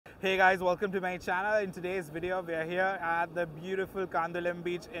Hey guys, welcome to my channel. In today's video, we are here at the beautiful Candolim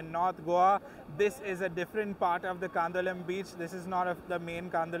beach in North Goa. This is a different part of the Candolim beach. This is not the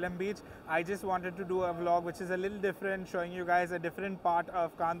main Candolim beach. I just wanted to do a vlog which is a little different, showing you guys a different part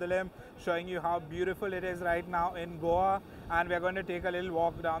of Candolim, showing you how beautiful it is right now in Goa. And we're going to take a little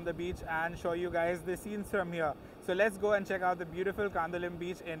walk down the beach and show you guys the scenes from here. So let's go and check out the beautiful Candolim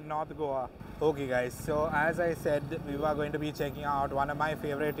beach in North Goa. Okay guys, so as I said, we were going to be checking out one of my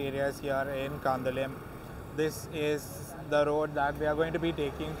favorite areas here in Candolim. This is the road that we are going to be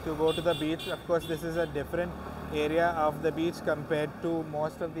taking to go to the beach. Of course, this is a different area of the beach compared to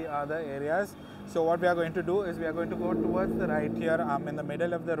most of the other areas. So what we are going to do is we are going to go towards the right here. I'm in the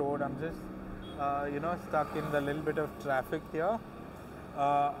middle of the road. I'm just, stuck in the little bit of traffic here.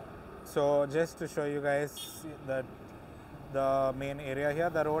 So just to show you guys the main area here,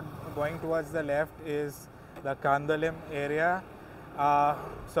 the road going towards the left is the Candolim area,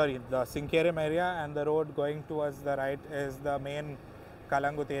 the Sinquerim area, and the road going towards the right is the main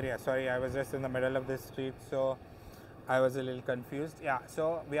Kalangut area. Sorry, I was just in the middle of this street, so I was a little confused. Yeah,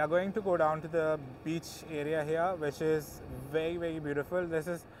 so we are going to go down to the beach area here, which is very, very beautiful. This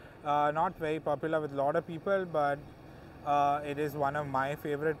is not very popular with a lot of people, but it is one of my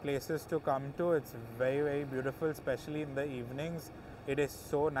favorite places to come to. It's very, very beautiful, especially in the evenings. It is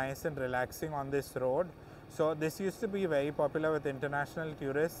so nice and relaxing on this road. So this used to be very popular with international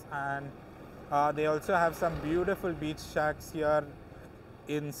tourists, and they also have some beautiful beach shacks here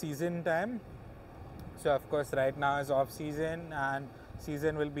in season time. So of course right now is off season, and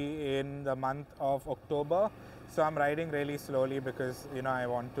season will be in the month of October. So I'm riding really slowly because I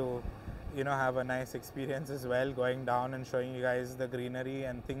want to have a nice experience as well, going down and showing you guys the greenery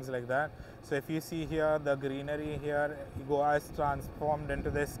and things like that. So if you see here, the greenery here, Goa is transformed into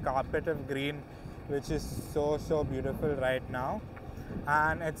this carpet of green, which is so beautiful right now.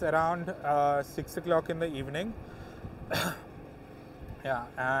 And it's around 6 o'clock in the evening. Yeah,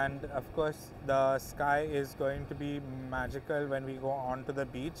 and of course the sky is going to be magical when we go on to the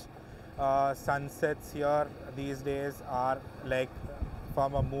beach. Sunsets here these days are like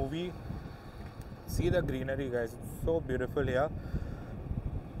from a movie. See the greenery, guys, it's so beautiful here.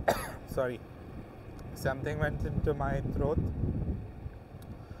 Sorry, something went into my throat.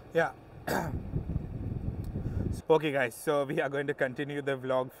 Yeah. Okay guys, so we are going to continue the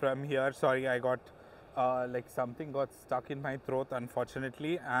vlog from here. Sorry, I got something got stuck in my throat,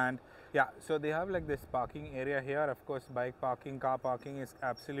 unfortunately. And yeah, so they have like this parking area here. Of course, bike parking, car parking is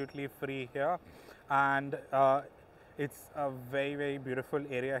absolutely free here, and it's a very, very beautiful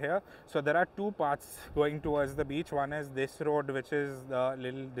area here. So there are two paths going towards the beach. One is this road, which is the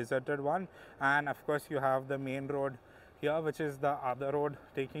little deserted one, and of course you have the main road here, which is the other road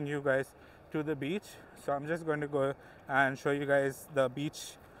taking you guys to the beach. So I'm just going to go and show you guys the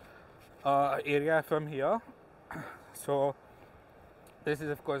beach area from here. So this is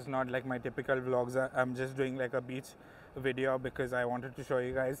of course not like my typical vlogs. I'm just doing like a beach video because I wanted to show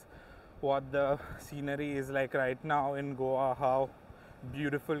you guys what the scenery is like right now in Goa, how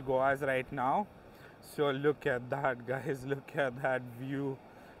beautiful Goa is right now. So look at that, guys, look at that view.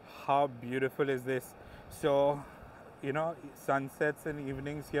 How beautiful is this? So sunsets and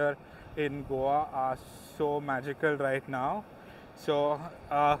evenings here in Goa are so magical right now. So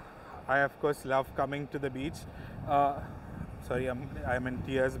I of course love coming to the beach. Sorry, I'm in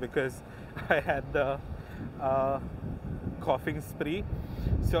tears because I had the coughing spree.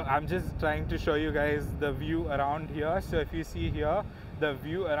 So I'm just trying to show you guys the view around here. So if you see here, the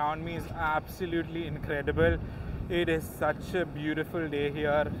view around me is absolutely incredible. It is such a beautiful day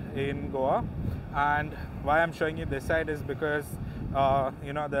here in Goa, and why I'm showing you this side is because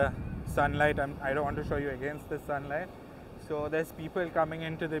the sunlight, I don't want to show you against the sunlight. So there's people coming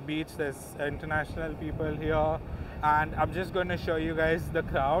into the beach, there's international people here, and I'm just going to show you guys the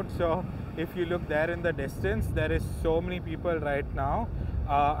crowd. So if you look there in the distance, there is so many people right now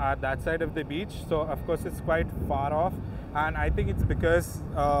at that side of the beach. So of course it's quite far off, and I think it's because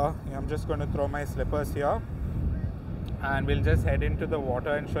I'm just going to throw my slippers here, and we'll just head into the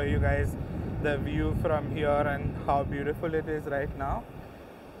water and show you guys the view from here and how beautiful it is right now.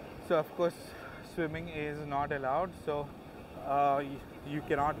 So of course swimming is not allowed, so you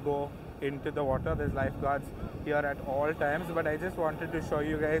cannot go into the water. There's lifeguards here at all times, but I just wanted to show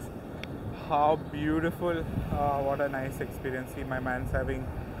you guys how beautiful. What a nice experience. See, my man's having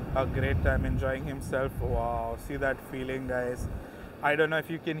a great time enjoying himself. Wow, see that feeling, guys. I don't know if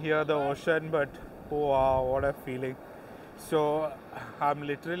you can hear the ocean, but wow, what a feeling. So I'm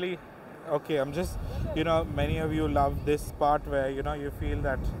literally okay, I'm just many of you love this part where you feel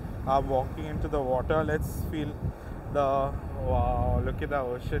that I'm walking into the water. Let's feel the wow, look at the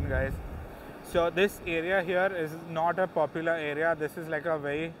ocean, guys. So this area here is not a popular area. This is like a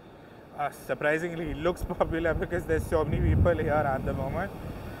very surprisingly, it looks popular because there's so many people here at the moment.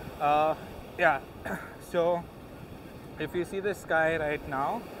 Yeah, so if you see the sky right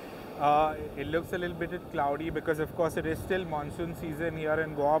now, it looks a little bit cloudy because of course it is still monsoon season here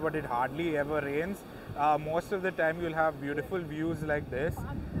in Goa, but it hardly ever rains. Most of the time you'll have beautiful views like this,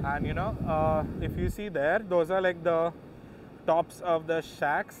 and you know, if you see there, those are like the tops of the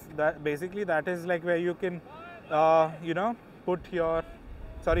shacks. That basically that is like where you can you know, put your,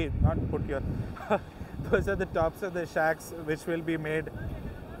 sorry, not put your those are the tops of the shacks which will be made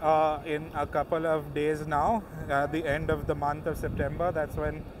in a couple of days now, at the end of the month of September. That's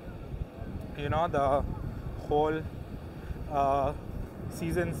when, you know, the whole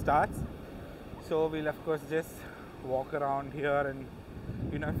season starts. So we'll of course just walk around here and,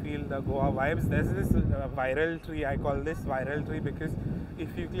 you know, feel the Goa vibes. There's this viral tree. I call this viral tree because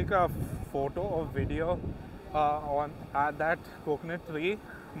if you click a photo or video on at that coconut tree,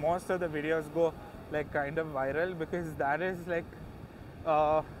 most of the videos go like kind of viral because that is like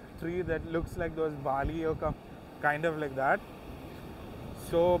a tree that looks like those Bali or kind of like that.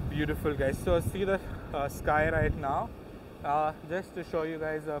 So beautiful, guys. So see the sky right now. Just to show you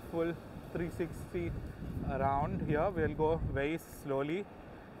guys a full 360 around here. We'll go very slowly.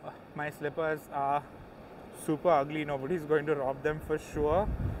 My slippers are super ugly. Nobody's going to rob them for sure.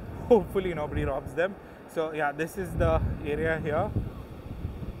 Hopefully nobody robs them. So yeah, this is the area here,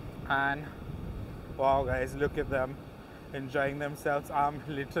 and wow, guys, look at them enjoying themselves. I'm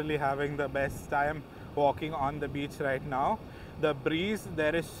literally having the best time walking on the beach right now. The breeze,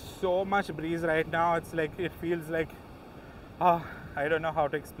 there is so much breeze right now. It's like, it feels like, I don't know how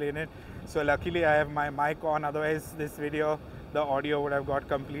to explain it. So luckily I have my mic on, otherwise this video, the audio would have got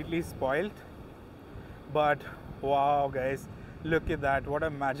completely spoiled. But wow, guys, look at that. What a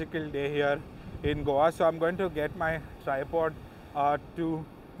magical day here in Goa. So I'm going to get my tripod to,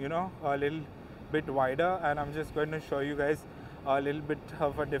 you know, a little bit wider, and I'm just going to show you guys a little bit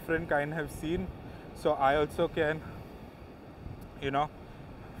of a different kind of scene, so I also can, you know,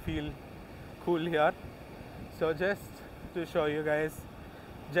 feel cool here. So just to show you guys,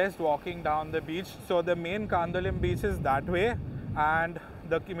 just walking down the beach. So the main Candolim beach is that way, and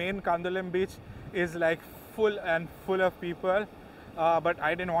the main Candolim beach is like full of people, but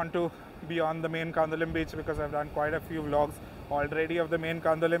I didn't want to be on the main Candolim beach because I've done quite a few vlogs already of the main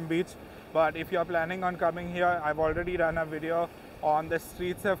Candolim beach. But if you're planning on coming here, I've already done a video on the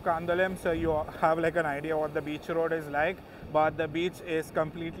streets of Candolim, so you have like an idea what the beach road is like. But the beach is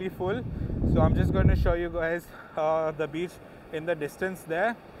completely full, so I'm just going to show you guys the beach in the distance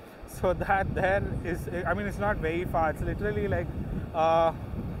there. So that there is, I mean, it's not very far, it's literally like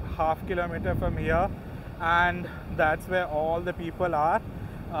half kilometer from here, and that's where all the people are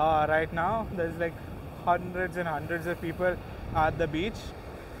right now. There's like hundreds and hundreds of people at the beach,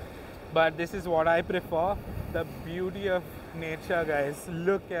 but this is what I prefer, the beauty of nature, guys.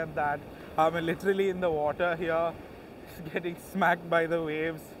 Look at that. I'm literally in the water here, getting smacked by the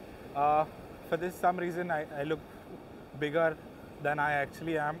waves. For this some reason I look bigger than I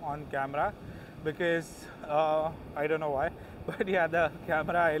actually am on camera, because I don't know why, but yeah, the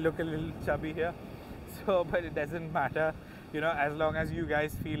camera I look a little chubby here. So but it doesn't matter, you know, as long as you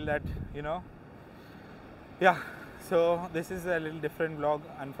guys feel that, you know. Yeah, so this is a little different vlog.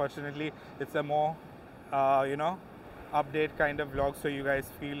 Unfortunately, it's a more you know, update kind of vlog, so you guys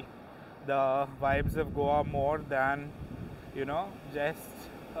feel the vibes of Goa more than, you know, just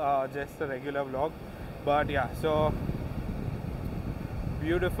a regular vlog. But yeah, so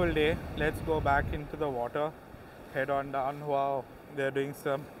beautiful day. Let's go back into the water, head on down. Wow, they're doing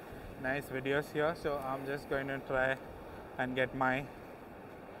some nice videos here. So I'm just going to try and get my,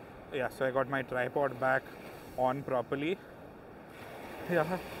 yeah, so I got my tripod back on properly.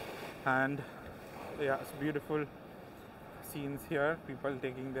 Yeah, and yeah, it's beautiful scenes here, people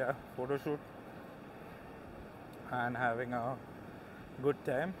taking their photo shoot and having a good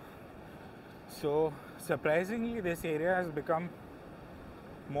time. So surprisingly, this area has become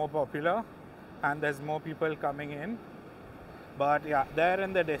more popular and there's more people coming in. But yeah, there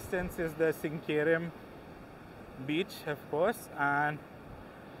in the distance is the Sinquerim beach, of course. And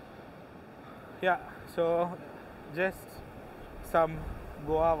yeah, so just some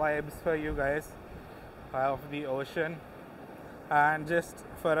Goa vibes for you guys of the ocean, and just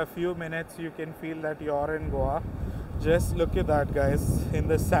for a few minutes you can feel that you're in Goa. Just look at that, guys, in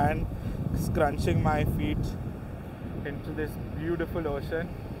the sand, scrunching my feet into this beautiful ocean.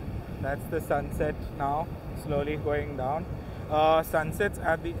 That's the sunset now, slowly going down. Sunsets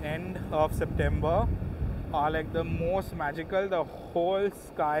at the end of September are like the most magical. The whole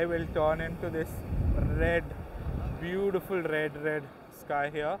sky will turn into this red, beautiful red sky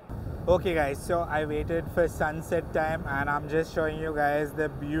here. Okay guys, so I waited for sunset time and I'm just showing you guys the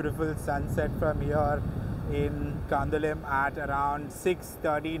beautiful sunset from here in Candolim at around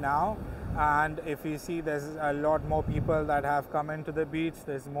 6:30 now. And if you see, there's a lot more people that have come into the beach.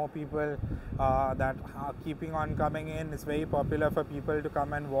 There's more people that are keeping on coming in. It's very popular for people to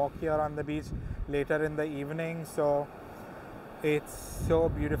come and walk here on the beach later in the evening. So it's so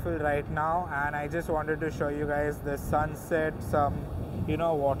beautiful right now, and I just wanted to show you guys the sunset, some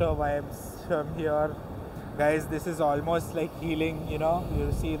water vibes from here. Guys, this is almost like healing.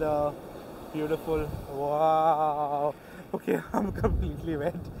 You see the beautiful, wow. Okay, I'm completely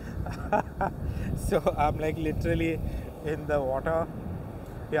wet. So I'm like literally in the water.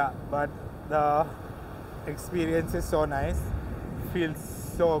 Yeah, but the experience is so nice. Feels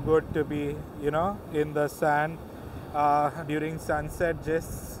so good to be in the sand during sunset.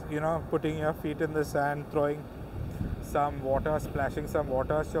 Just putting your feet in the sand, throwing some water, splashing some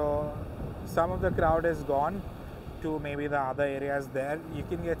water. So some of the crowd is gone to maybe the other areas there. You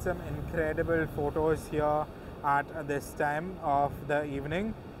can get some incredible photos here at this time of the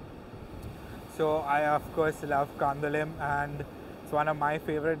evening. So I of course love Candolim, and it's one of my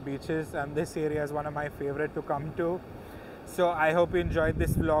favorite beaches, and this area is one of my favorite to come to. So I hope you enjoyed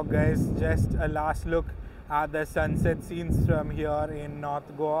this vlog, guys. Just a last look at the sunset scenes from here in North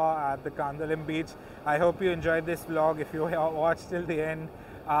Goa at the Candolim beach. I hope you enjoyed this vlog. If you watched till the end,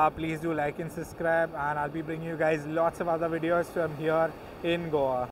 please do like and subscribe, and I'll be bringing you guys lots of other videos from here in Goa.